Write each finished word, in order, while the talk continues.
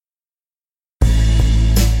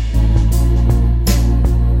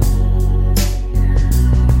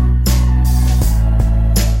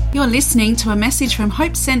You're listening to a message from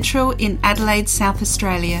Hope Central in Adelaide, South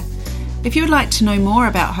Australia. If you would like to know more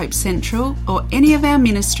about Hope Central or any of our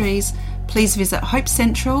ministries, please visit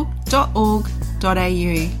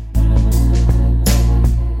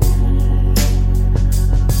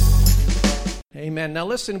hopecentral.org.au. Amen. Now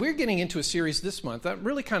listen, we're getting into a series this month that I'm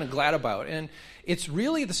really kind of glad about. And it's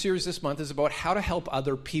really, the series this month is about how to help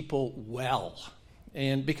other people well.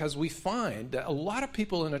 And because we find that a lot of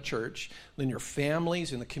people in a church, in your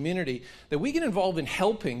families, in the community, that we get involved in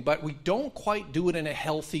helping, but we don't quite do it in a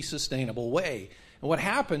healthy, sustainable way. And what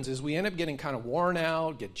happens is we end up getting kind of worn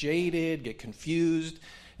out, get jaded, get confused.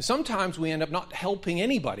 And sometimes we end up not helping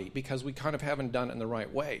anybody because we kind of haven't done it in the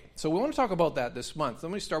right way. So we want to talk about that this month.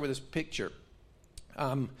 Let me start with this picture.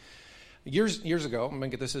 Years ago, I'm going to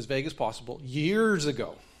get this as vague as possible, years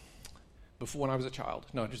ago, before when I was a child,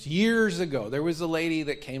 just years ago, there was a lady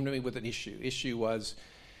that came to me with an issue. Issue was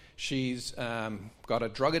she's got a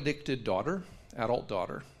drug-addicted daughter, adult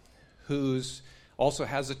daughter, who's also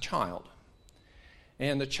has a child.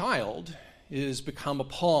 And the child is become a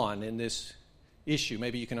pawn in this issue.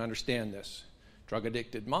 Maybe you can understand this.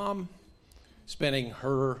 Drug-addicted mom spending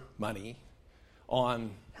her money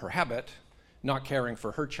on her habit, not caring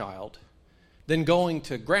for her child, then going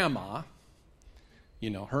to grandma,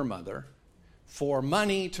 her mother, for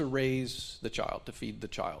money to raise the child, to feed the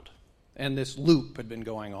child. And this loop had been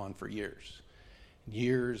going on for years and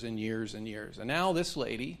years and years. And now this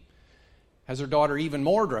lady has her daughter even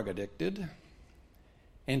more drug addicted,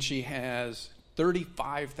 and she has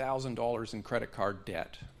 $35,000 in credit card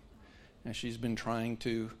debt. And she's been trying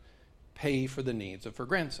to pay for the needs of her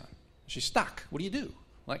grandson. She's stuck. What do you do?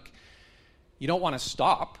 You don't want to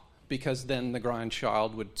stop, because then the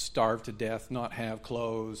grandchild would starve to death, not have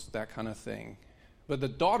clothes, that kind of thing. But the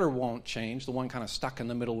daughter won't change, the one kind of stuck in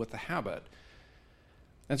the middle with the habit.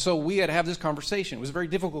 And so we had to have this conversation. It was a very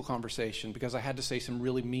difficult conversation because I had to say some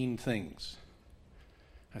really mean things.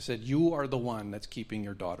 I said, you are the one that's keeping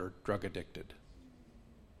your daughter drug addicted.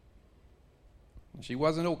 And she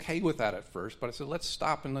wasn't okay with that at first, but I said, let's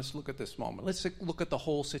stop and let's look at this moment. Let's look at the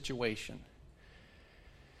whole situation.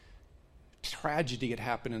 Tragedy had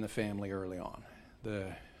happened in the family early on. The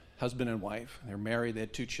husband and wife, they're married, they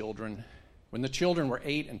had 2 children. When the children were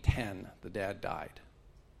 8 and 10, the dad died.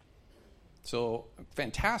 So,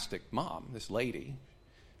 fantastic mom, this lady.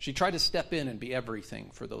 She tried to step in and be everything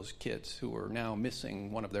for those kids who were now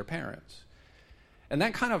missing one of their parents. And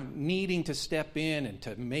that kind of needing to step in and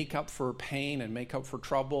to make up for pain and make up for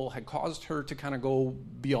trouble had caused her to kind of go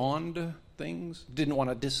beyond things. Didn't want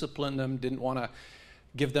to discipline them, didn't want to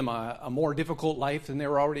give them a more difficult life than they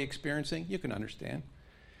were already experiencing. You can understand.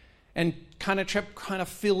 And kind of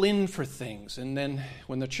fill in for things. And then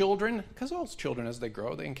when the children, because all children as they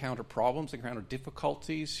grow, they encounter problems, they encounter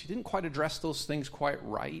difficulties. She didn't quite address those things quite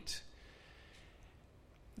right.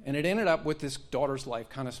 And it ended up with this daughter's life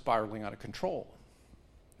kind of spiraling out of control.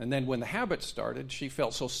 And then when the habit started, she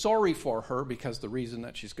felt so sorry for her because the reason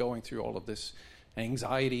that she's going through all of this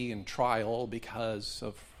anxiety and trial because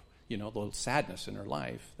of the sadness in her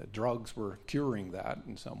life, that drugs were curing that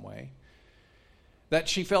in some way, that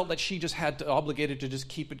she felt that she just had to, obligated to just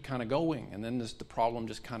keep it kind of going, and then the problem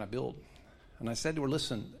just kind of built. And I said to her,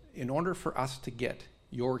 listen, in order for us to get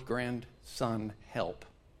your grandson help,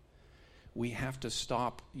 we have to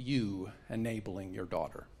stop you enabling your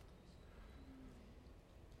daughter.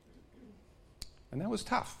 And that was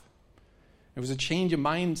tough. It was a change of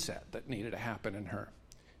mindset that needed to happen in her.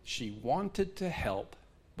 She wanted to help,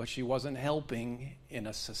 but she wasn't helping in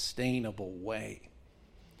a sustainable way.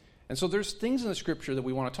 And so there's things in the scripture that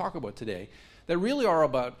we want to talk about today that really are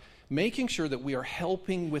about making sure that we are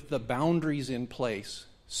helping with the boundaries in place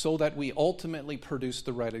so that we ultimately produce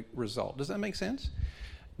the right result. Does that make sense?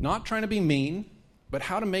 Not trying to be mean, but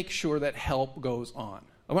how to make sure that help goes on.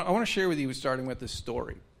 I want to share with you, starting with this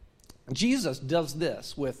story. Jesus does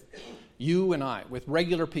this with you and I, with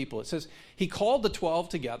regular people. It says he called the 12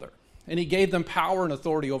 together. And he gave them power and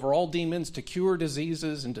authority over all demons to cure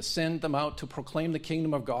diseases and to send them out to proclaim the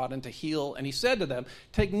kingdom of God and to heal. And he said to them,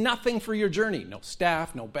 take nothing for your journey, no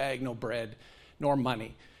staff, no bag, no bread, nor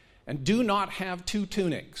money. And do not have 2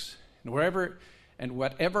 tunics. And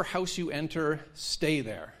whatever house you enter, stay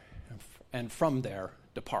there. And from there,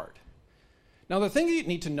 depart. Now, the thing you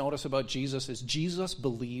need to notice about Jesus is Jesus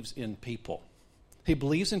believes in people. He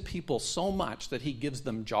believes in people so much that he gives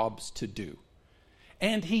them jobs to do.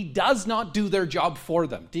 And he does not do their job for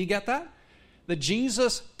them. Do you get that? That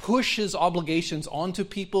Jesus pushes obligations onto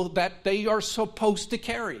people that they are supposed to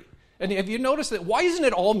carry. And have you noticed that? Why isn't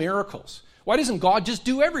it all miracles? Why doesn't God just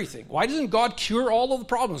do everything? Why doesn't God cure all of the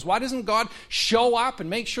problems? Why doesn't God show up and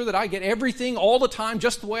make sure that I get everything all the time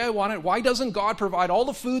just the way I want it? Why doesn't God provide all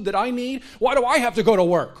the food that I need? Why do I have to go to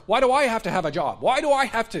work? Why do I have to have a job? Why do I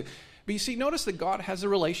have to? But you see, notice that God has a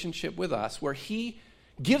relationship with us where he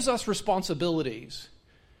gives us responsibilities,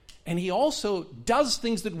 and he also does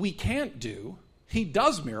things that we can't do. He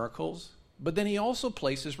does miracles, but then he also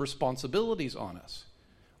places responsibilities on us.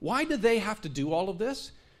 Why do they have to do all of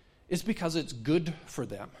this? It's because it's good for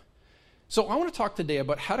them. So I want to talk today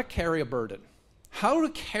about how to carry a burden, how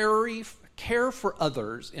to care for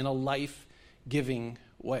others in a life-giving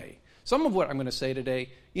way. Some of what I'm going to say today,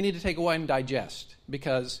 you need to take away and digest,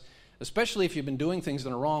 because especially if you've been doing things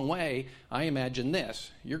in the wrong way, I imagine this: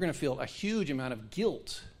 you're going to feel a huge amount of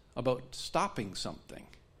guilt about stopping something.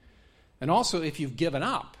 And also, if you've given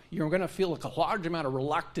up, you're going to feel like a large amount of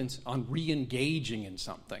reluctance on re-engaging in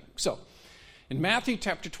something. So, in Matthew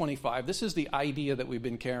chapter 25, this is the idea that we've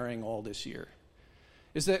been carrying all this year,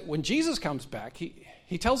 is that when Jesus comes back,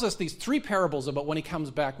 he tells us these three parables about when he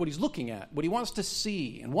comes back, what he's looking at, what he wants to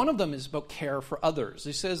see. And one of them is about care for others.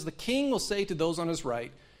 He says, the king will say to those on his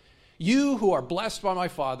right, "You who are blessed by my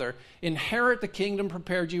Father, inherit the kingdom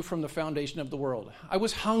prepared you from the foundation of the world. I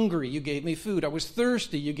was hungry, you gave me food. I was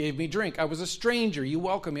thirsty, you gave me drink. I was a stranger, you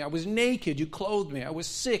welcomed me. I was naked, you clothed me. I was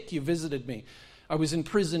sick, you visited me. I was in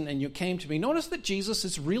prison, and you came to me." Notice that Jesus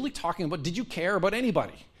is really talking about, did you care about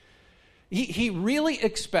anybody? He really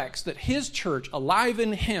expects that his church, alive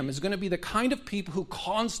in him, is going to be the kind of people who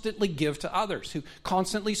constantly give to others, who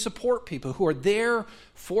constantly support people, who are there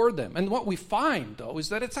for them. And what we find, though, is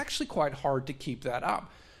that it's actually quite hard to keep that up.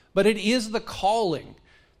 But it is the calling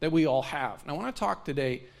that we all have. And I want to talk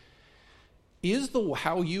today, is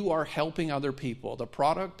how you are helping other people the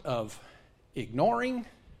product of ignoring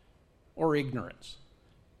or ignorance?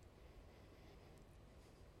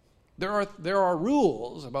 There are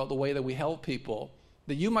rules about the way that we help people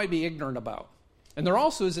that you might be ignorant about. And there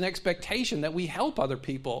also is an expectation that we help other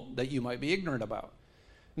people that you might be ignorant about.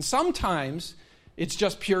 And sometimes it's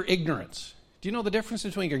just pure ignorance. Do you know the difference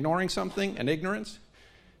between ignoring something and ignorance?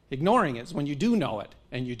 Ignoring is when you do know it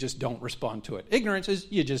and you just don't respond to it. Ignorance is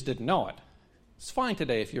you just didn't know it. It's fine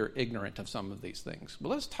today if you're ignorant of some of these things. But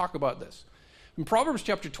let's talk about this. In Proverbs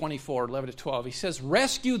chapter 24, 11 to 12, he says,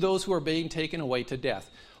 "Rescue those who are being taken away to death.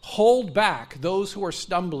 Hold back those who are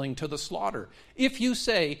stumbling to the slaughter. If you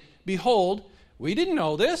say, 'Behold, we didn't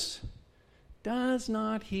know this,' does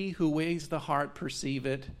not he who weighs the heart perceive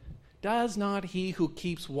it? Does not he who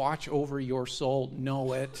keeps watch over your soul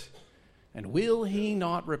know it? And will he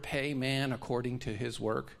not repay man according to his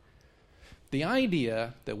work?" The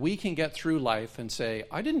idea that we can get through life and say,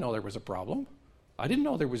 "I didn't know there was a problem. I didn't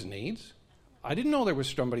know there was needs. I didn't know there was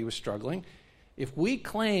somebody who was struggling." If we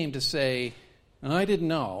claim to say, "I didn't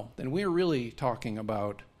know," then we're really talking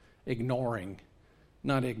about ignoring,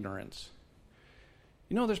 not ignorance.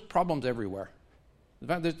 You know, there's problems everywhere. In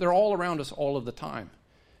fact, they're all around us all of the time.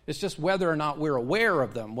 It's just whether or not we're aware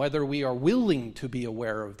of them, whether we are willing to be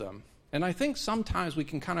aware of them. And I think sometimes we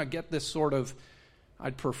can kind of get this sort of,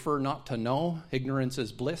 I'd prefer not to know, ignorance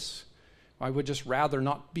is bliss. I would just rather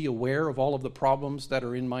not be aware of all of the problems that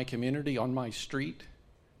are in my community, on my street,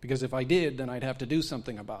 because if I did, then I'd have to do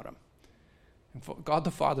something about them. And God the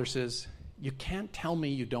Father says, you can't tell me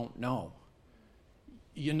you don't know.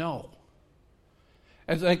 You know.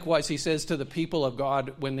 And likewise, he says to the people of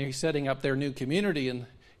God when they're setting up their new community in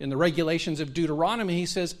the regulations of Deuteronomy, he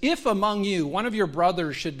says, "If among you one of your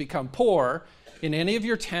brothers should become poor in any of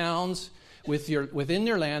your towns within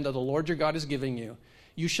your land that the Lord your God is giving you,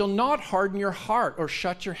 you shall not harden your heart or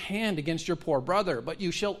shut your hand against your poor brother, but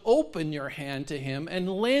you shall open your hand to him and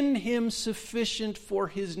lend him sufficient for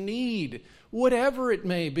his need, whatever it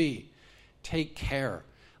may be. Take care,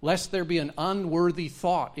 lest there be an unworthy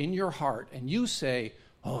thought in your heart, and you say,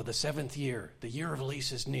 'Oh, the 7th year, the year of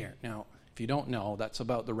lease is near.'" Now, if you don't know, that's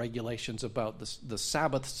about the regulations about the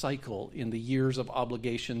Sabbath cycle in the years of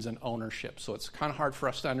obligations and ownership. So it's kind of hard for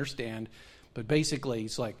us to understand, but basically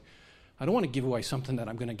it's like, I don't want to give away something that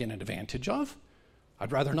I'm going to get an advantage of.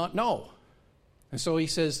 I'd rather not know. And so he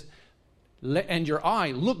says, "And your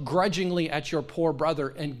eye look grudgingly at your poor brother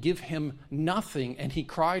and give him nothing, and he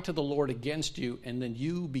cry to the Lord against you, and then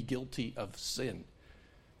you be guilty of sin.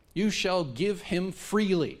 You shall give him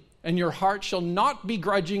freely, and your heart shall not be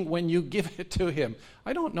grudging when you give it to him."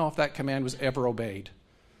 I don't know if that command was ever obeyed.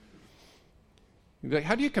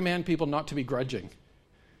 How do you command people not to be grudging?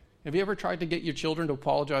 Have you ever tried to get your children to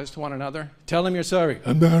apologize to one another? Tell them you're sorry.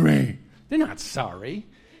 "I'm sorry." They're not sorry.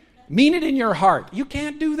 Mean it in your heart. You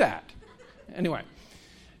can't do that. Anyway,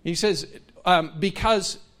 he says,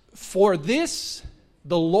 because for this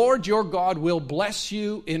The Lord your God will bless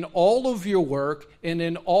you in all of your work and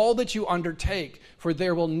in all that you undertake, for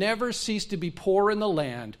there will never cease to be poor in the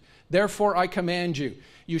land. Therefore I command you,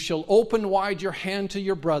 you shall open wide your hand to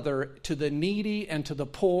your brother, to the needy and to the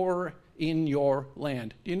poor in your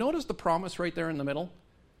land. Do you notice the promise right there in the middle?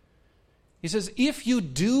 He says, if you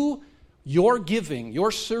do your giving,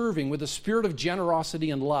 your serving with a spirit of generosity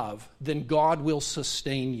and love, then God will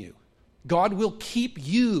sustain you. God will keep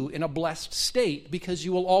you in a blessed state because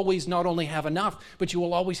you will always not only have enough, but you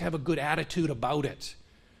will always have a good attitude about it.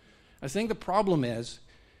 I think the problem is,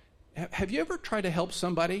 have you ever tried to help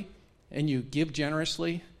somebody and you give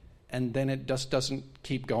generously and then it just doesn't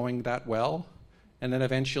keep going that well? And then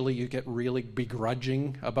eventually you get really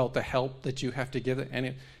begrudging about the help that you have to give.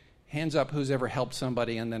 And hands up, who's ever helped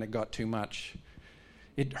somebody and then it got too much?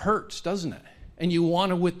 It hurts, doesn't it? And you want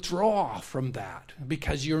to withdraw from that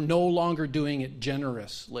because you're no longer doing it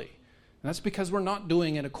generously. And that's because we're not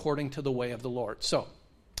doing it according to the way of the Lord. So,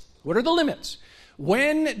 what are the limits?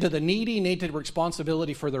 When do the needy need to take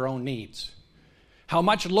responsibility for their own needs? How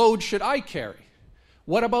much load should I carry?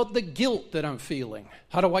 What about the guilt that I'm feeling?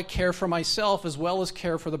 How do I care for myself as well as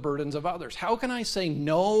care for the burdens of others? How can I say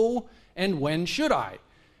no, and when should I?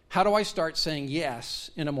 How do I start saying yes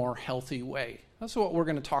in a more healthy way? That's what we're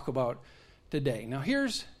going to talk about today. Now,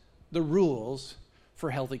 here's the rules for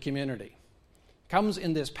healthy community. Comes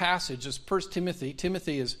in this passage, as 1 Timothy.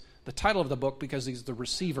 Timothy is the title of the book because he's the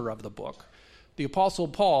receiver of the book. The Apostle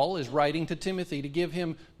Paul is writing to Timothy to give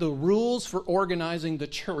him the rules for organizing the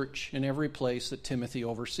church in every place that Timothy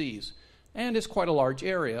oversees. And it's quite a large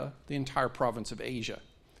area, the entire province of Asia.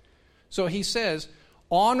 So he says,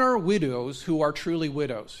 honor widows who are truly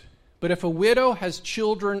widows. But if a widow has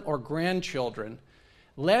children or grandchildren,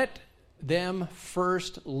 let them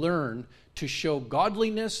first learn to show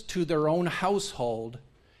godliness to their own household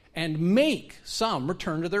and make some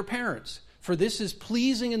return to their parents. For this is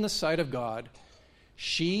pleasing in the sight of God.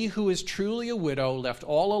 She who is truly a widow, left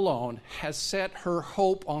all alone, has set her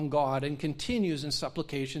hope on God and continues in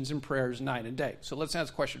supplications and prayers night and day. So let's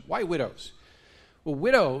ask the question, why widows? Well,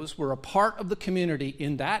 widows were a part of the community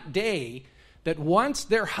in that day that once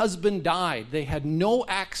their husband died, they had no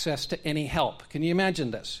access to any help. Can you imagine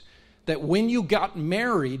this? That when you got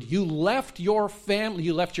married, you left your family,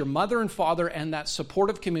 you left your mother and father and that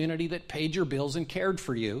supportive community that paid your bills and cared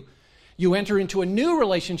for you. You enter into a new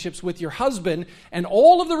relationships with your husband, and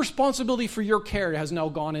all of the responsibility for your care has now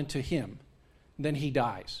gone into him. Then he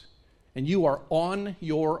dies. And you are on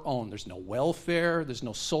your own. There's no welfare, there's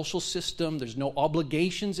no social system, there's no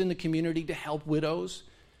obligations in the community to help widows.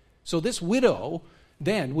 So this widow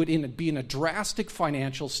then would be in a drastic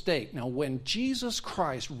financial state. Now, when Jesus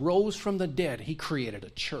Christ rose from the dead, he created a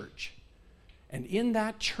church. And in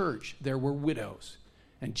that church, there were widows.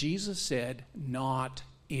 And Jesus said, not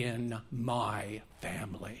in my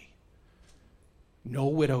family. No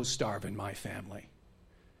widows starve in my family.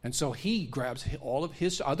 And so he grabs all of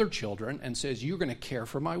his other children and says, you're going to care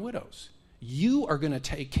for my widows. You are going to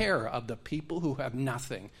take care of the people who have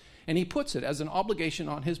nothing. And he puts it as an obligation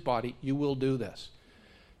on his body, you will do this.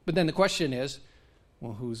 But then the question is,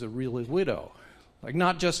 well, who's a real widow? Like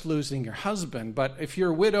not just losing your husband, but if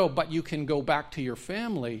you're a widow but you can go back to your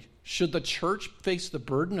family, should the church face the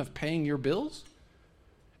burden of paying your bills?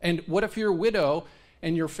 And what if you're a widow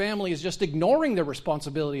and your family is just ignoring the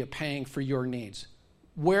responsibility of paying for your needs?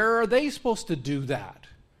 Where are they supposed to do that?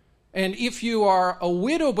 And if you are a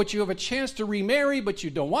widow but you have a chance to remarry but you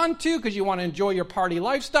don't want to because you want to enjoy your party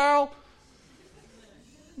lifestyle,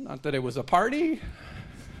 not that it was a party,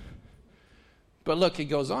 but look, he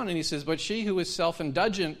goes on and he says, but she who is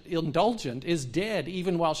self-indulgent is dead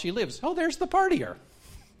even while she lives. Oh, there's the partier.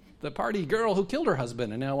 The party girl who killed her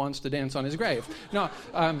husband and now wants to dance on his grave. No,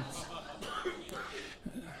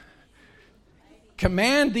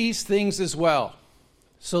 command these things as well,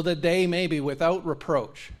 so that they may be without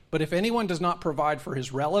reproach. But if anyone does not provide for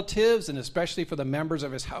his relatives, and especially for the members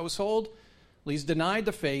of his household, he's denied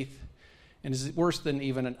the faith and is worse than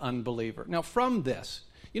even an unbeliever. Now, from this,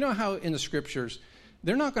 you know how in the scriptures,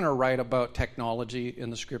 they're not going to write about technology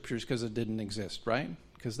in the scriptures because it didn't exist, right?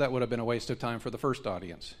 Because that would have been a waste of time for the first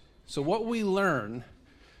audience. So what we learn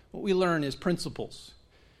is principles.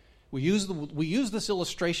 We use this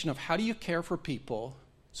illustration of how do you care for people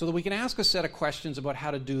so that we can ask a set of questions about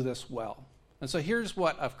how to do this well. And so here's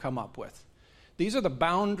what I've come up with. These are the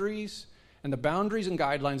boundaries, and the boundaries and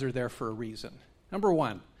guidelines are there for a reason. Number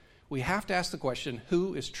one, we have to ask the question,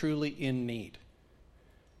 who is truly in need?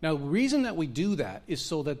 Now, the reason that we do that is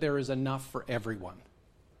so that there is enough for everyone.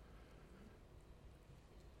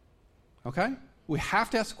 Okay? We have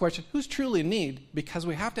to ask the question, who's truly in need? Because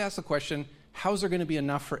we have to ask the question, how's there going to be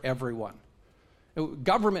enough for everyone?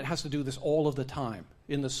 Government has to do this all of the time.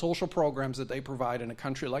 In the social programs that they provide in a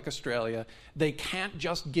country like Australia, they can't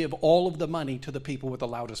just give all of the money to the people with the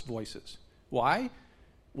loudest voices. Why?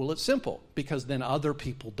 Well, it's simple, because then other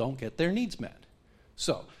people don't get their needs met.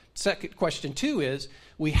 So, question 2 is,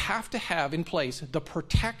 we have to have in place the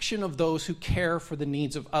protection of those who care for the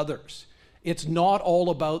needs of others. It's not all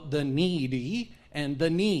about the needy and the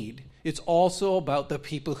need. It's also about the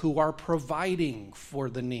people who are providing for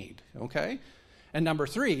the need, okay? And number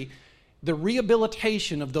 3, the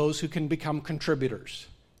rehabilitation of those who can become contributors.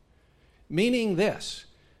 Meaning this,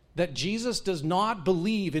 that Jesus does not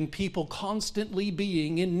believe in people constantly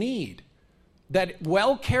being in need. That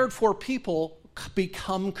well cared for people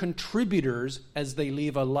become contributors as they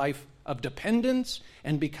leave a life of dependence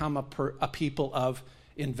and become a people of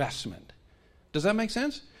investment. Does that make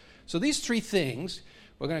sense? So these 3 things,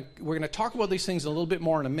 we're going to talk about these things a little bit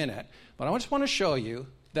more in a minute, but I just want to show you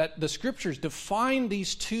that the scriptures define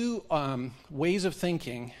these 2 ways of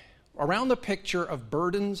thinking around the picture of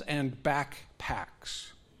burdens and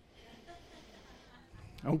backpacks.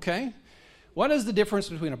 Okay? What is the difference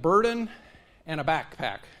between a burden and a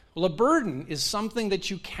backpack? Well, a burden is something that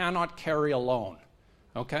you cannot carry alone.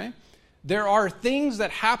 Okay? There are things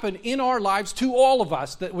that happen in our lives to all of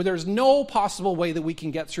us that there's no possible way that we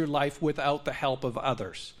can get through life without the help of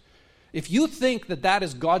others. If you think that that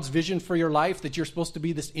is God's vision for your life, that you're supposed to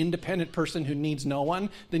be this independent person who needs no one,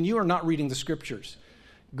 then you are not reading the scriptures.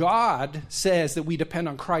 God says that we depend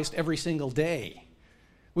on Christ every single day.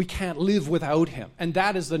 We can't live without him. And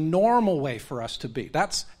that is the normal way for us to be.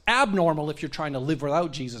 That's abnormal if you're trying to live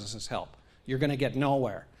without Jesus' help. You're going to get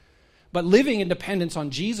nowhere. But living in dependence on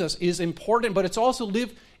Jesus is important, but it's also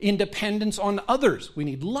live in dependence on others. We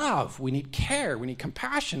need love, we need care, we need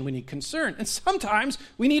compassion, we need concern, and sometimes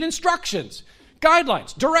we need instructions,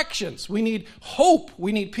 guidelines, directions. We need hope.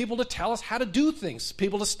 We need people to tell us how to do things,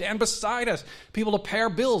 people to stand beside us, people to pay our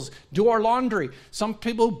bills, do our laundry, some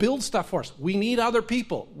people who build stuff for us. We need other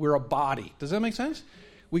people. We're a body. Does that make sense?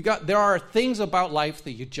 There are things about life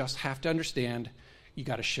that you just have to understand. You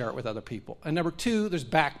got to share it with other people. And number 2, there's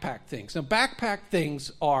backpack things. Now, backpack things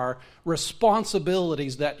are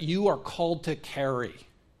responsibilities that you are called to carry.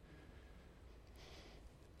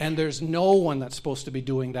 And there's no one that's supposed to be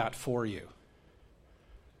doing that for you.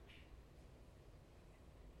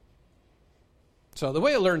 So the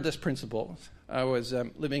way I learned this principle, I was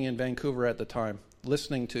living in Vancouver at the time,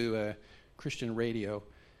 listening to Christian radio,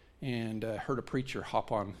 and heard a preacher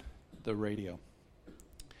hop on the radio,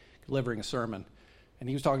 delivering a sermon. And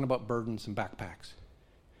he was talking about burdens and backpacks.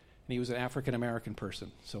 And he was an African-American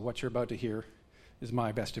person. So what you're about to hear is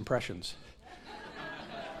my best impressions.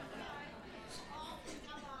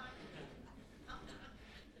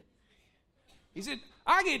 He said,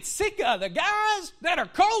 I get sick of the guys that are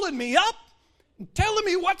calling me up and telling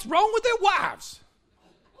me what's wrong with their wives.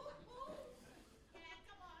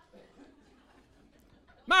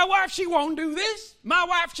 My wife, she won't do this. My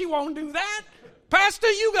wife, she won't do that.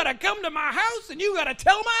 Pastor, you got to come to my house and you got to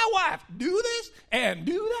tell my wife, do this and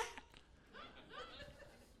do that.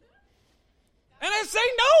 And I say,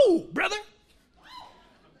 no, brother.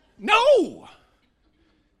 No.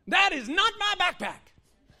 That is not my backpack.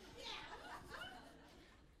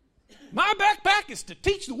 My backpack is to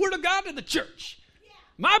teach the Word of God to the church.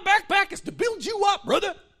 My backpack is to build you up,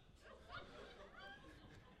 brother.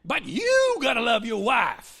 But you got to love your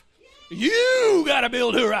wife. You got to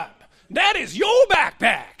build her up. That is your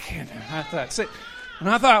backpack. And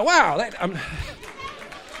I thought, wow.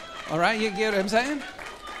 All right, you get what I'm saying?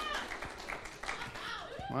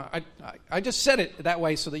 Well, I just said it that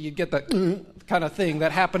way so that you get the kind of thing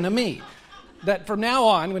that happened to me. That from now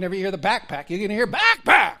on, whenever you hear the backpack, you're going to hear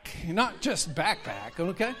backpack, not just backpack,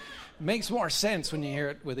 okay? It makes more sense when you hear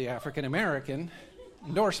it with the African-American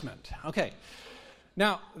endorsement. Okay.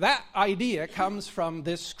 Now, that idea comes from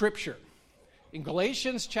this scripture. In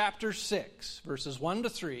Galatians chapter 6, verses 1 to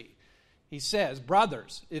 3, he says,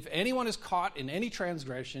 brothers, if anyone is caught in any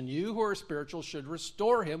transgression, you who are spiritual should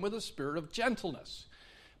restore him with a spirit of gentleness.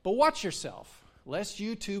 But watch yourself, lest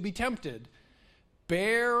you too be tempted.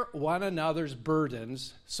 Bear one another's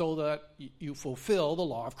burdens so that you fulfill the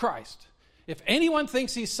law of Christ. If anyone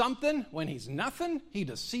thinks he's something when he's nothing, he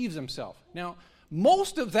deceives himself. Now,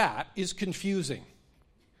 most of that is confusing.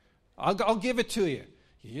 I'll give it to you.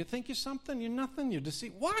 You think you're something, you're nothing, you're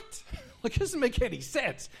deceived. What? Like, it doesn't make any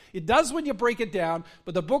sense. It does when you break it down,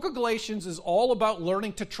 but the book of Galatians is all about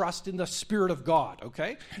learning to trust in the Spirit of God,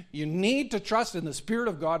 okay? You need to trust in the Spirit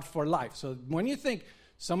of God for life. So when you think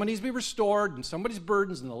someone needs to be restored and somebody's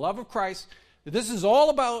burdens and the love of Christ, this is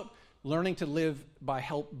all about learning to live by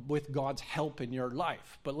help with God's help in your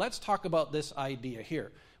life. But let's talk about this idea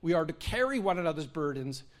here. We are to carry one another's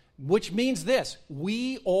burdens, which means this: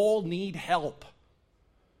 we all need help.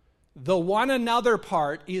 The one another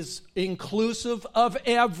part is inclusive of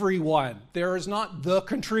everyone. There is not the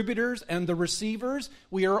contributors and the receivers.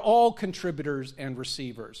 We are all contributors and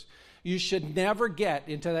receivers. You should never get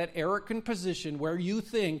into that arrogant position where you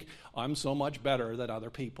think, I'm so much better than other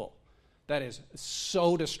people. That is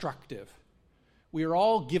so destructive. We are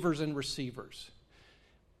all givers and receivers.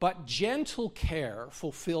 But gentle care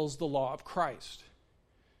fulfills the law of Christ.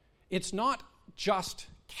 It's not just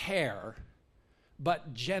care,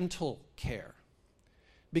 but gentle care.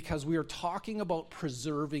 Because we are talking about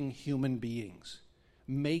preserving human beings,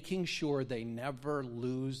 making sure they never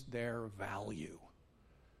lose their value.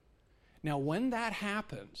 Now, when that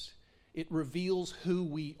happens, it reveals who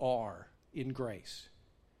we are in grace.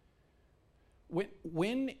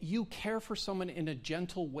 When you care for someone in a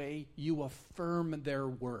gentle way, you affirm their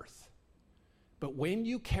worth. But when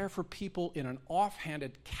you care for people in an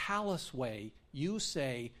offhanded, callous way, you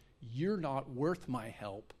say, you're not worth my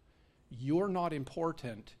help. You're not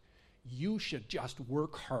important. You should just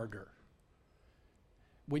work harder.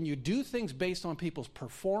 When you do things based on people's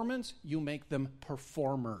performance, you make them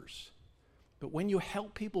performers. But when you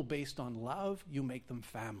help people based on love, you make them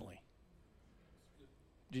family.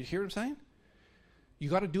 Do you hear what I'm saying? You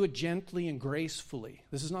got to do it gently and gracefully.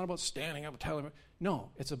 This is not about standing up and telling them. No,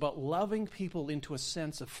 it's about loving people into a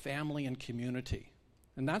sense of family and community.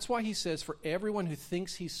 And that's why he says, for everyone who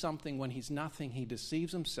thinks he's something when he's nothing, he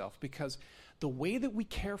deceives himself. Because the way that we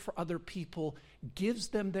care for other people gives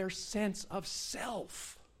them their sense of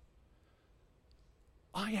self.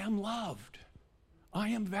 I am loved. I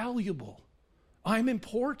am valuable. I'm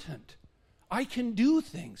important. I can do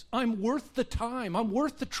things. I'm worth the time. I'm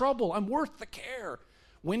worth the trouble. I'm worth the care.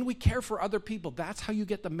 When we care for other people, that's how you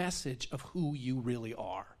get the message of who you really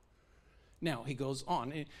are. Now, he goes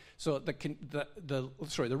on. So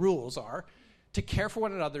the rules are, to care for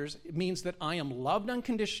one another means that I am loved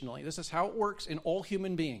unconditionally. This is how it works in all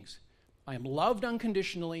human beings. I am loved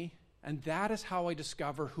unconditionally, and that is how I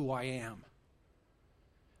discover who I am.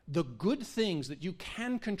 The good things that you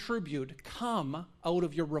can contribute come out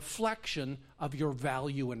of your reflection of your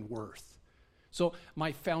value and worth. So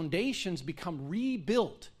my foundations become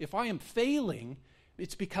rebuilt. If I am failing,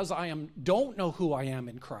 it's because I don't know who I am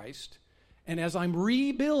in Christ. And as I'm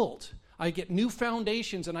rebuilt, I get new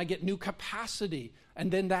foundations and I get new capacity.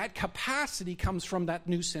 And then that capacity comes from that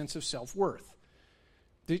new sense of self-worth.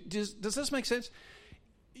 Does this make sense?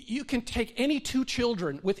 You can take any two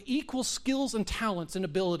children with equal skills and talents and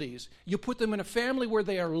abilities. You put them in a family where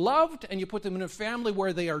they are loved, and you put them in a family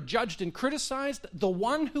where they are judged and criticized. The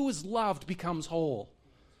one who is loved becomes whole.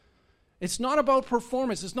 It's not about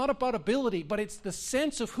performance. It's not about ability, but it's the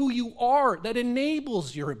sense of who you are that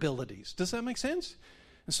enables your abilities. Does that make sense?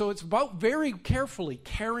 And so it's about very carefully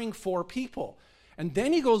caring for people. And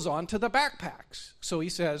then he goes on to the backpacks. So he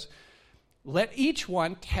says, let each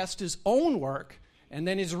one test his own work, and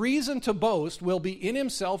then his reason to boast will be in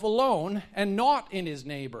himself alone and not in his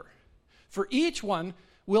neighbor. For each one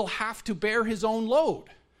will have to bear his own load.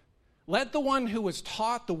 Let the one who is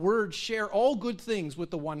taught the word share all good things with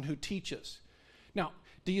the one who teaches. Now,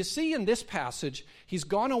 do you see in this passage, he's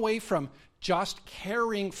gone away from just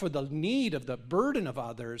caring for the need of the burden of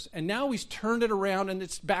others, and now he's turned it around and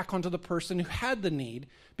it's back onto the person who had the need,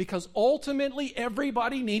 because ultimately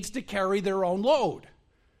everybody needs to carry their own load.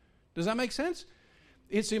 Does that make sense?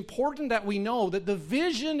 It's important that we know that the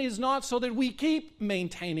vision is not so that we keep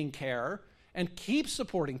maintaining care and keep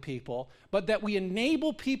supporting people, but that we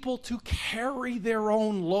enable people to carry their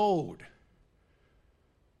own load.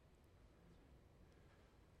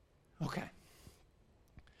 Okay.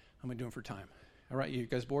 How am I doing for time? All right, you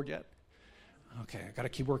guys bored yet? Okay, I got to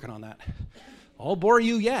keep working on that. I'll bore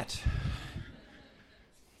you yet.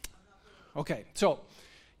 Okay, so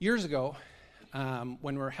years ago,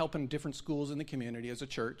 when we were helping different schools in the community as a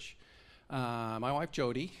church, my wife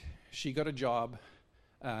Jody, she got a job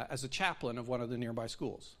as a chaplain of one of the nearby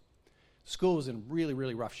schools. The school was in really,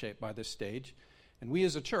 really rough shape by this stage. And we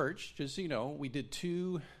as a church, just so you know, we did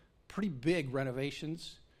 2 pretty big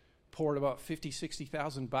renovations, poured about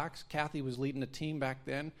 $50,000-$60,000. Kathy was leading the team back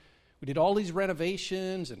then. We did all these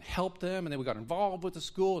renovations and helped them, and then we got involved with the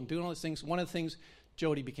school and doing all these things. One of the things,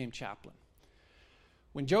 Jody became chaplain.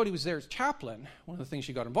 When Jody was there as chaplain, one of the things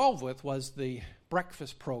she got involved with was the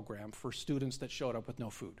breakfast program for students that showed up with no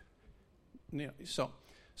food. You know,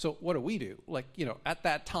 so what do? Like, you know, at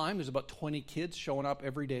that time, there's about 20 kids showing up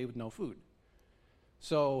every day with no food.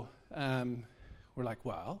 So we're like,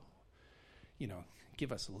 well, you know,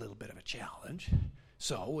 give us a little bit of a challenge.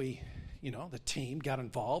 So we, the team got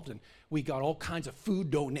involved, and we got all kinds of food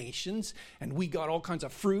donations, and we got all kinds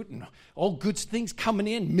of fruit and all good things coming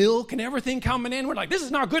in, milk and everything coming in. We're like, this is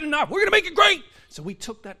not good enough. We're going to make it great. So we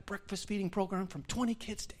took that breakfast feeding program from 20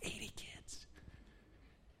 kids to 80 kids.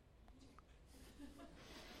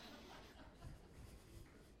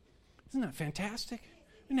 Isn't that fantastic?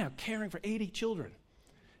 We're now caring for 80 children.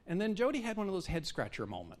 And then Jody had one of those head scratcher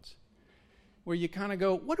moments where you kind of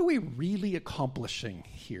go, what are we really accomplishing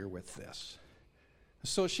here with this?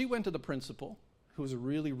 So she went to the principal, who was a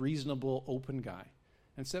really reasonable, open guy,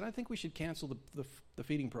 and said, I think we should cancel the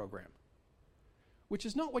feeding program, which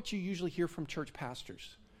is not what you usually hear from church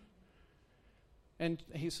pastors. And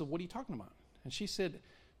he said, what are you talking about? And she said,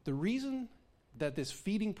 the reason that this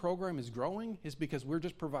feeding program is growing is because we're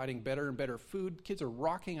just providing better and better food. Kids are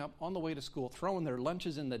rocking up on the way to school, throwing their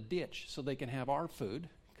lunches in the ditch so they can have our food,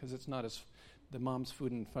 because it's not as the mom's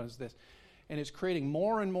food and fun as this. And it's creating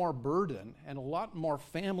more and more burden and a lot more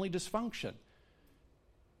family dysfunction.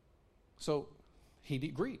 So he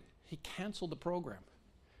agreed. He canceled the program.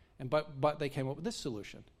 But they came up with this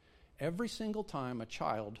solution. Every single time a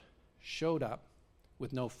child showed up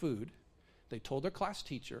with no food, they told their class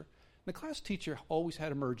teacher. The class teacher always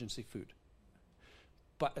had emergency food.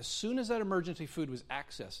 But as soon as that emergency food was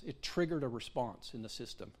accessed, it triggered a response in the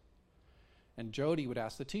system. And Jody would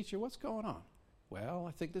ask the teacher, what's going on? Well,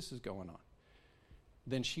 I think this is going on.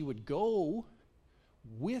 Then she would go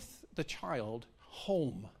with the child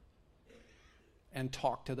home and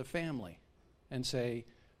talk to the family and say,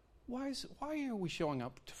 why are we showing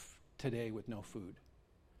up today with no food?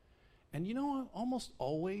 And almost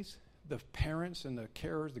always the parents and the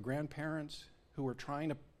carers, the grandparents who were trying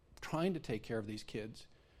to take care of these kids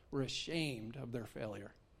were ashamed of their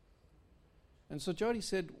failure. And so Jody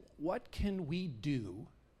said, what can we do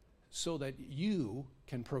so that you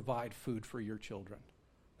can provide food for your children?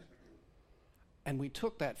 And we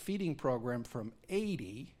took that feeding program from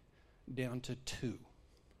 80 down to 2.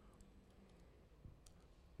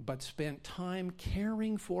 But spent time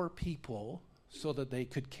caring for people so that they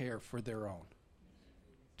could care for their own.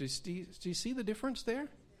 Do you see the difference there?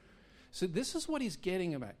 So this is what he's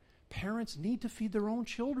getting about. Parents need to feed their own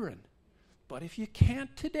children. But if you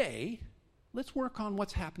can't today, let's work on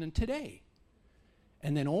what's happening today.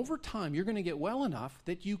 And then over time, you're going to get well enough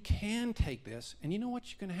that you can take this. And you know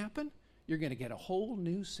what's going to happen? You're going to get a whole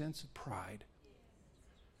new sense of pride.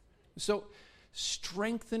 So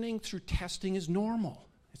strengthening through testing is normal.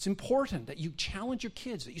 It's important that you challenge your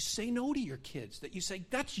kids, that you say no to your kids, that you say,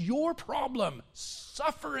 that's your problem.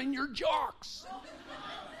 Suffer in your jocks.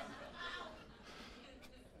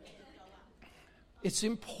 It's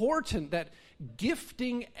important that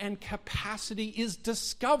gifting and capacity is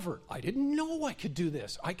discovered. I didn't know I could do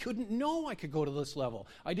this. I couldn't know I could go to this level.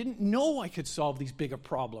 I didn't know I could solve these bigger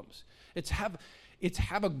problems. It's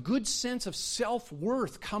have a good sense of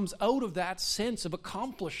self-worth comes out of that sense of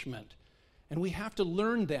accomplishment. And we have to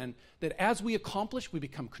learn then that as we accomplish, we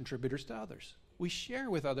become contributors to others. We share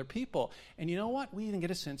with other people. And you know what? We even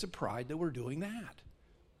get a sense of pride that we're doing that.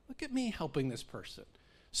 Look at me helping this person.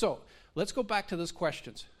 So let's go back to those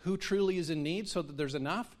questions. Who truly is in need so that there's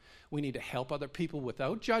enough? We need to help other people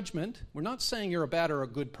without judgment. We're not saying you're a bad or a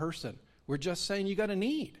good person. We're just saying you got a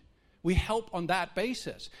need. We help on that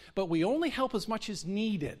basis. But we only help as much as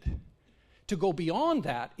needed. To go beyond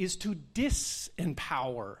that is to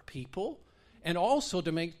disempower people. And also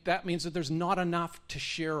that means that there's not enough to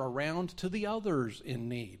share around to the others in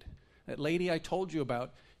need. That lady I told you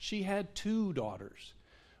about, she had 2 daughters.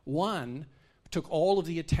 One took all of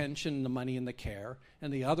the attention, the money, and the care,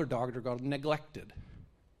 and the other daughter got neglected.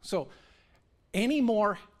 So any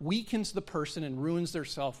more weakens the person and ruins their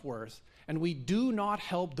self-worth, and we do not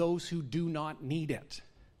help those who do not need it,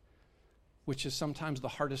 which is sometimes the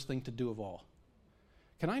hardest thing to do of all.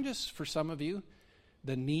 Can I just, for some of you,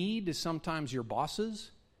 the need is sometimes your bosses.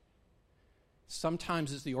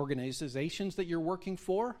 Sometimes it's the organizations that you're working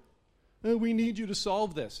for. Oh, we need you to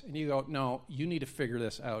solve this. And you go, no, you need to figure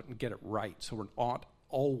this out and get it right so we're not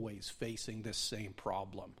always facing this same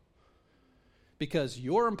problem. Because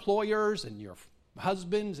your employers and your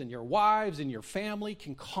husbands and your wives and your family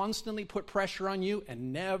can constantly put pressure on you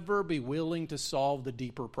and never be willing to solve the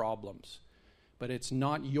deeper problems. But it's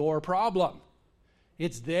not your problem.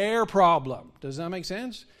 It's their problem. Does that make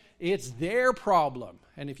sense? It's their problem.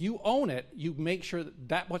 And if you own it, you make sure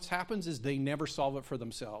that what happens is they never solve it for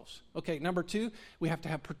themselves. Okay, number 2, we have to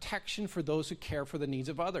have protection for those who care for the needs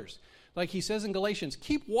of others. Like he says in Galatians,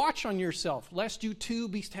 keep watch on yourself, lest you too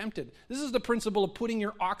be tempted. This is the principle of putting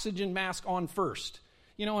your oxygen mask on first.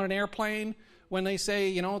 On an airplane, when they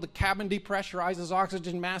say, the cabin depressurizes,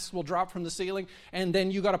 oxygen masks will drop from the ceiling, and then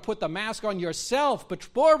you got to put the mask on yourself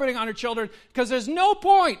before putting on your children, because there's no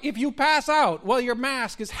point if you pass out while your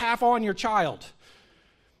mask is half on your child.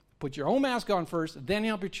 Put your own mask on first, then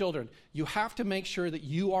help your children. You have to make sure that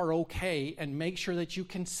you are okay and make sure that you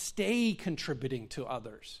can stay contributing to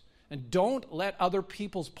others. And don't let other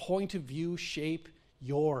people's point of view shape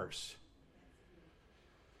yours.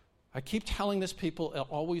 I keep telling this people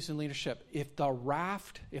always in leadership, if the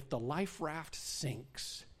life raft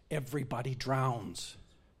sinks, everybody drowns.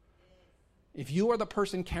 If you are the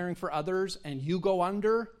person caring for others and you go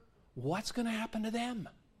under, what's going to happen to them?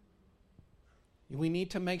 We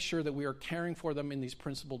need to make sure that we are caring for them in these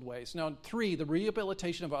principled ways. Now, 3, the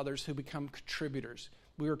rehabilitation of others who become contributors.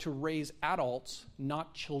 We are to raise adults,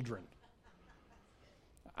 not children.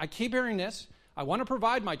 I keep hearing this. I want to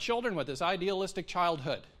provide my children with this idealistic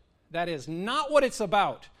childhood. That is not what it's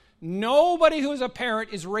about. Nobody who is a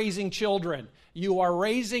parent is raising children. You are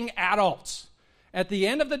raising adults. At the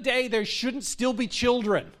end of the day, there shouldn't still be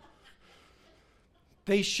children.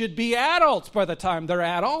 They should be adults by the time they're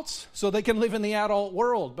adults, so they can live in the adult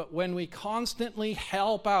world. But when we constantly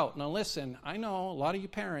help out, now listen, I know a lot of you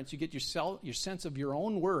parents, you get your sense of your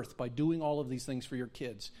own worth by doing all of these things for your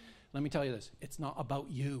kids. Let me tell you this, it's not about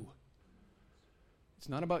you. It's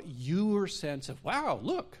not about your sense of, wow,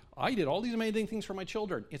 look, I did all these amazing things for my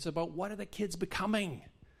children. It's about what are the kids becoming?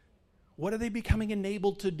 What are they becoming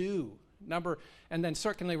enabled to do? And then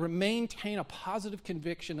secondly, maintain a positive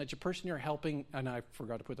conviction that your person you're helping, and I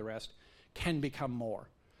forgot to put the rest, can become more.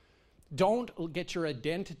 Don't get your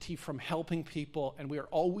identity from helping people, and we are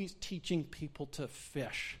always teaching people to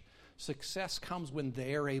fish. Success comes when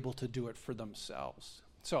they're able to do it for themselves.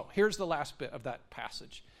 So here's the last bit of that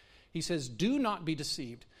passage. He says, do not be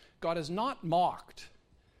deceived. God is not mocked.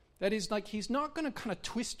 That is, like, he's not going to kind of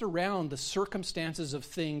twist around the circumstances of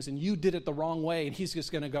things and you did it the wrong way and he's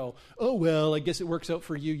just going to go, oh, well, I guess it works out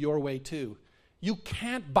for you your way too. You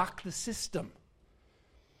can't buck the system.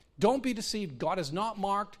 Don't be deceived. God is not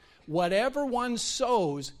mocked. Whatever one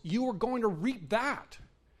sows, you are going to reap that.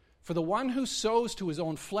 For the one who sows to his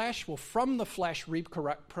own flesh will from the flesh reap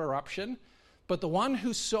corruption, but the one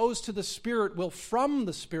who sows to the Spirit will from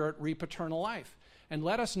the Spirit reap eternal life. And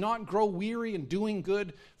let us not grow weary in doing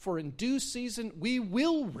good, for in due season we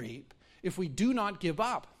will reap if we do not give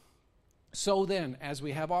up. So then, as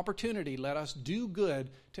we have opportunity, let us do good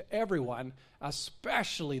to everyone,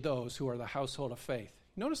 especially those who are the household of faith.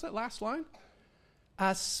 Notice that last line?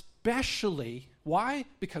 Especially. Why?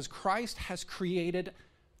 Because Christ has created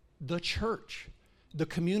the church, the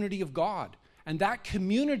community of God. And that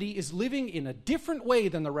community is living in a different way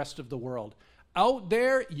than the rest of the world. Out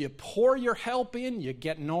there, you pour your help in, you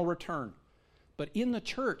get no return. But in the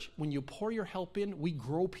church, when you pour your help in, we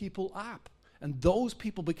grow people up. And those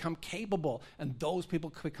people become capable, and those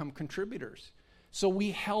people become contributors. So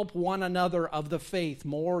we help one another of the faith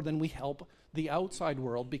more than we help the outside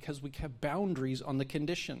world because we have boundaries on the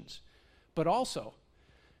conditions. But also,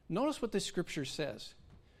 notice what this scripture says.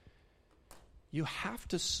 You have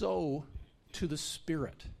to sow to the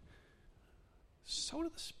Spirit. Sow to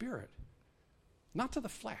the Spirit. Not to the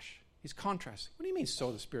flesh. He's contrasting. What do you mean sow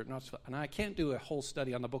to the Spirit? Not to, and I can't do a whole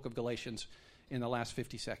study on the book of Galatians in the last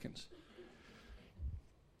 50 seconds.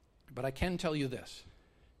 But I can tell you this.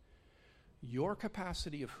 Your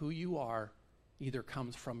capacity of who you are either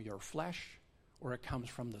comes from your flesh or it comes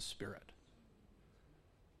from the Spirit.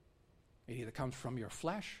 It either comes from your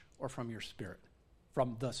flesh or from your spirit,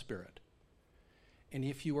 from the Spirit. And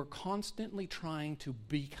if you are constantly trying to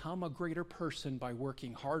become a greater person by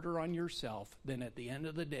working harder on yourself, then at the end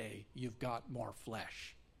of the day, you've got more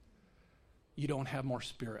flesh. You don't have more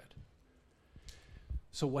spirit.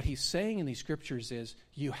 So what he's saying in these scriptures is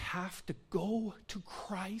you have to go to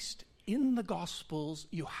Christ in the Gospels.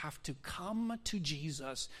 You have to come to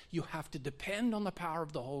Jesus. You have to depend on the power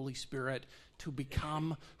of the Holy Spirit to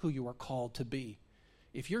become who you are called to be.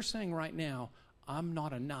 If you're saying right now, I'm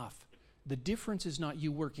not enough, the difference is not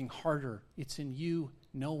you working harder. It's in you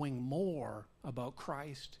knowing more about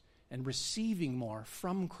Christ and receiving more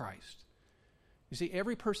from Christ. You see,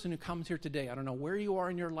 every person who comes here today, I don't know where you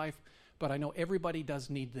are in your life, but I know everybody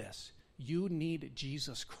does need this. You need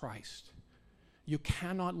Jesus Christ. You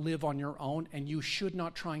cannot live on your own, and you should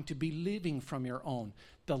not trying to be living from your own.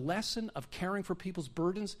 The lesson of caring for people's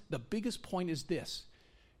burdens, the biggest point is this.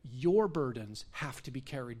 Your burdens have to be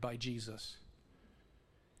carried by Jesus.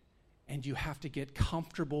 And you have to get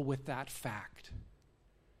comfortable with that fact.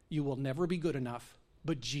 You will never be good enough,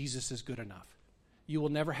 but Jesus is good enough. You will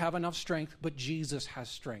never have enough strength, but Jesus has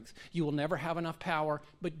strength. You will never have enough power,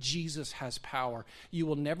 but Jesus has power. You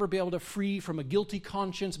will never be able to free from a guilty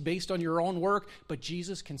conscience based on your own work, but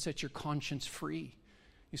Jesus can set your conscience free.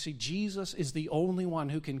 You see, Jesus is the only one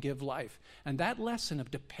who can give life. And that lesson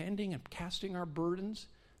of depending and casting our burdens,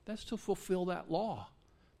 that's to fulfill that law.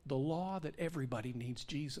 The law that everybody needs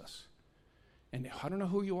Jesus. And I don't know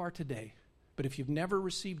who you are today, but if you've never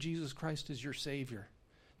received Jesus Christ as your Savior,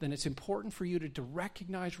 then it's important for you to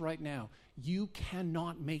recognize right now, you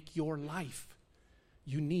cannot make your life.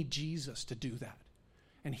 You need Jesus to do that.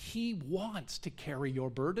 And he wants to carry your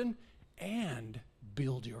burden and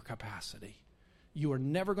build your capacity. You are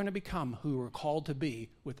never going to become who you are called to be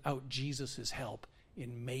without Jesus' help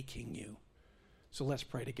in making you. So let's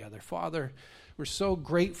pray together. Father, we're so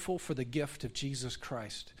grateful for the gift of Jesus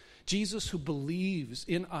Christ. Jesus who believes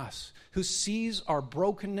in us, who sees our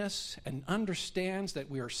brokenness and understands that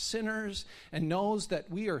we are sinners and knows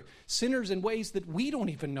that we are sinners in ways that we don't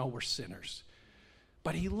even know we're sinners.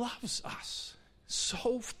 But he loves us.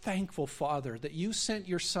 So thankful, Father, that you sent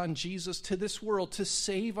your Son Jesus to this world to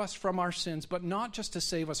save us from our sins, but not just to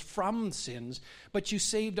save us from sins, but you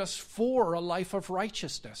saved us for a life of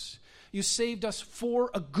righteousness. You saved us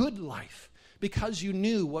for a good life, because you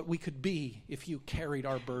knew what we could be if you carried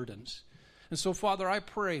our burdens. And so, Father, I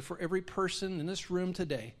pray for every person in this room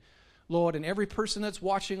today, Lord, and every person that's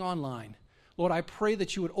watching online. Lord, I pray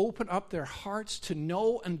that you would open up their hearts to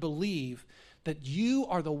know and believe that you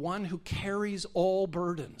are the one who carries all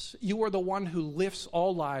burdens. You are the one who lifts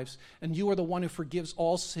all lives, and you are the one who forgives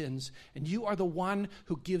all sins, and you are the one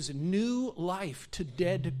who gives new life to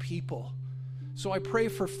dead people. So I pray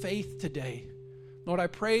for faith today. Lord, I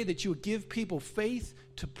pray that you would give people faith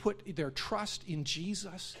to put their trust in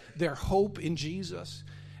Jesus, their hope in Jesus,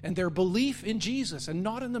 and their belief in Jesus and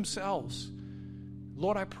not in themselves.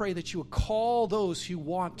 Lord, I pray that you would call those who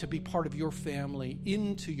want to be part of your family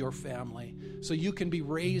into your family so you can be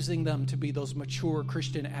raising them to be those mature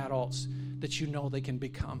Christian adults that you know they can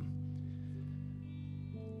become.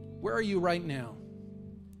 Where are you right now?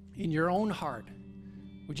 In your own heart,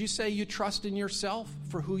 would you say you trust in yourself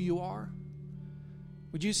for who you are?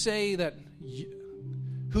 Would you say that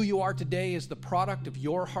who you are today is the product of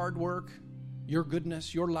your hard work, your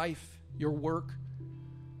goodness, your life, your work?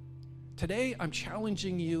 Today, I'm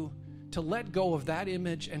challenging you to let go of that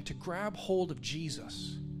image and to grab hold of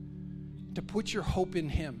Jesus, to put your hope in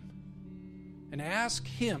him, and ask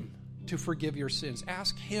him to forgive your sins.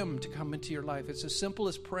 Ask him to come into your life. It's as simple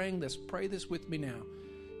as praying this. Pray this with me now.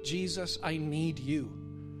 Jesus, I need you.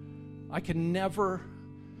 I can never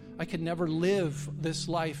live this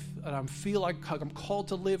life that I feel like I'm called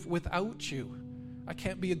to live without you. I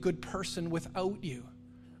can't be a good person without you.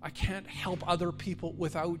 I can't help other people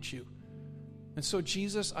without you. And so,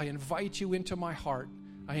 Jesus, I invite you into my heart.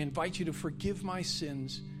 I invite you to forgive my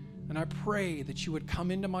sins. And I pray that you would come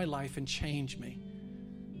into my life and change me.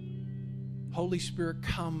 Holy Spirit,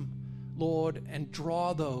 come, Lord, and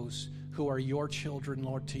draw those who are your children,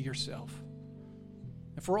 Lord, to yourself.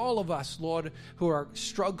 And for all of us, Lord, who are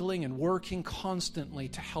struggling and working constantly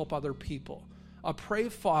to help other people, I pray,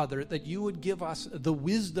 Father, that you would give us the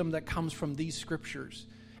wisdom that comes from these scriptures.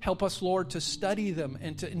 Help us, Lord, to study them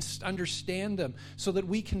and to understand them so that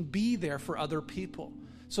we can be there for other people,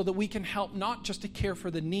 so that we can help not just to care for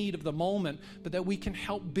the need of the moment, but that we can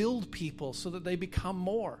help build people so that they become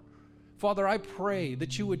more. Father, I pray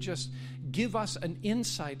that you would just give us an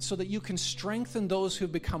insight so that you can strengthen those who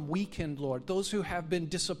have become weakened, Lord, those who have been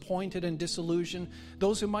disappointed and disillusioned,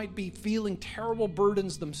 those who might be feeling terrible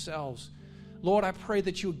burdens themselves. Lord, I pray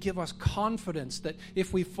that you would give us confidence that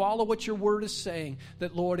if we follow what your word is saying,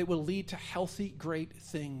 that, Lord, it will lead to healthy, great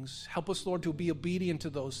things. Help us, Lord, to be obedient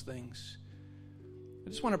to those things. I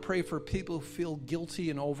just want to pray for people who feel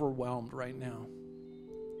guilty and overwhelmed right now.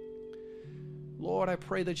 Lord, I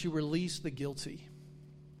pray that you release the guilty.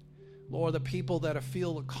 Lord, the people that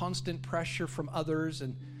feel a constant pressure from others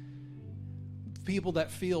and people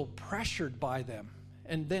that feel pressured by them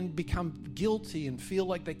and then become guilty and feel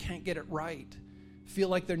like they can't get it right, feel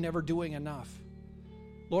like they're never doing enough.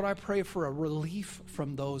 Lord, I pray for a relief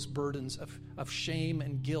from those burdens of shame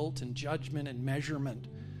and guilt and judgment and measurement.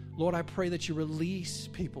 Lord, I pray that you release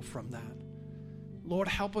people from that. Lord,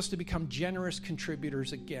 help us to become generous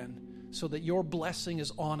contributors again so that your blessing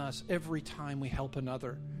is on us every time we help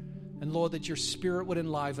another. And Lord, that your Spirit would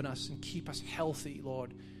enliven us and keep us healthy,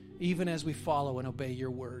 Lord, even as we follow and obey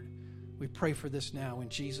your word. We pray for this now in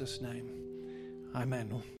Jesus' name.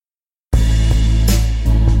 Amen.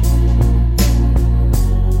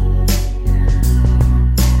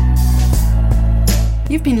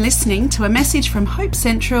 You've been listening to a message from Hope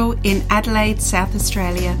Central in Adelaide, South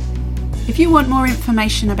Australia. If you want more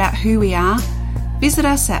information about who we are, visit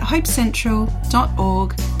us at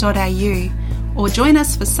hopecentral.org.au or join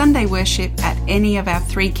us for Sunday worship at any of our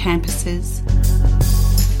 3 campuses.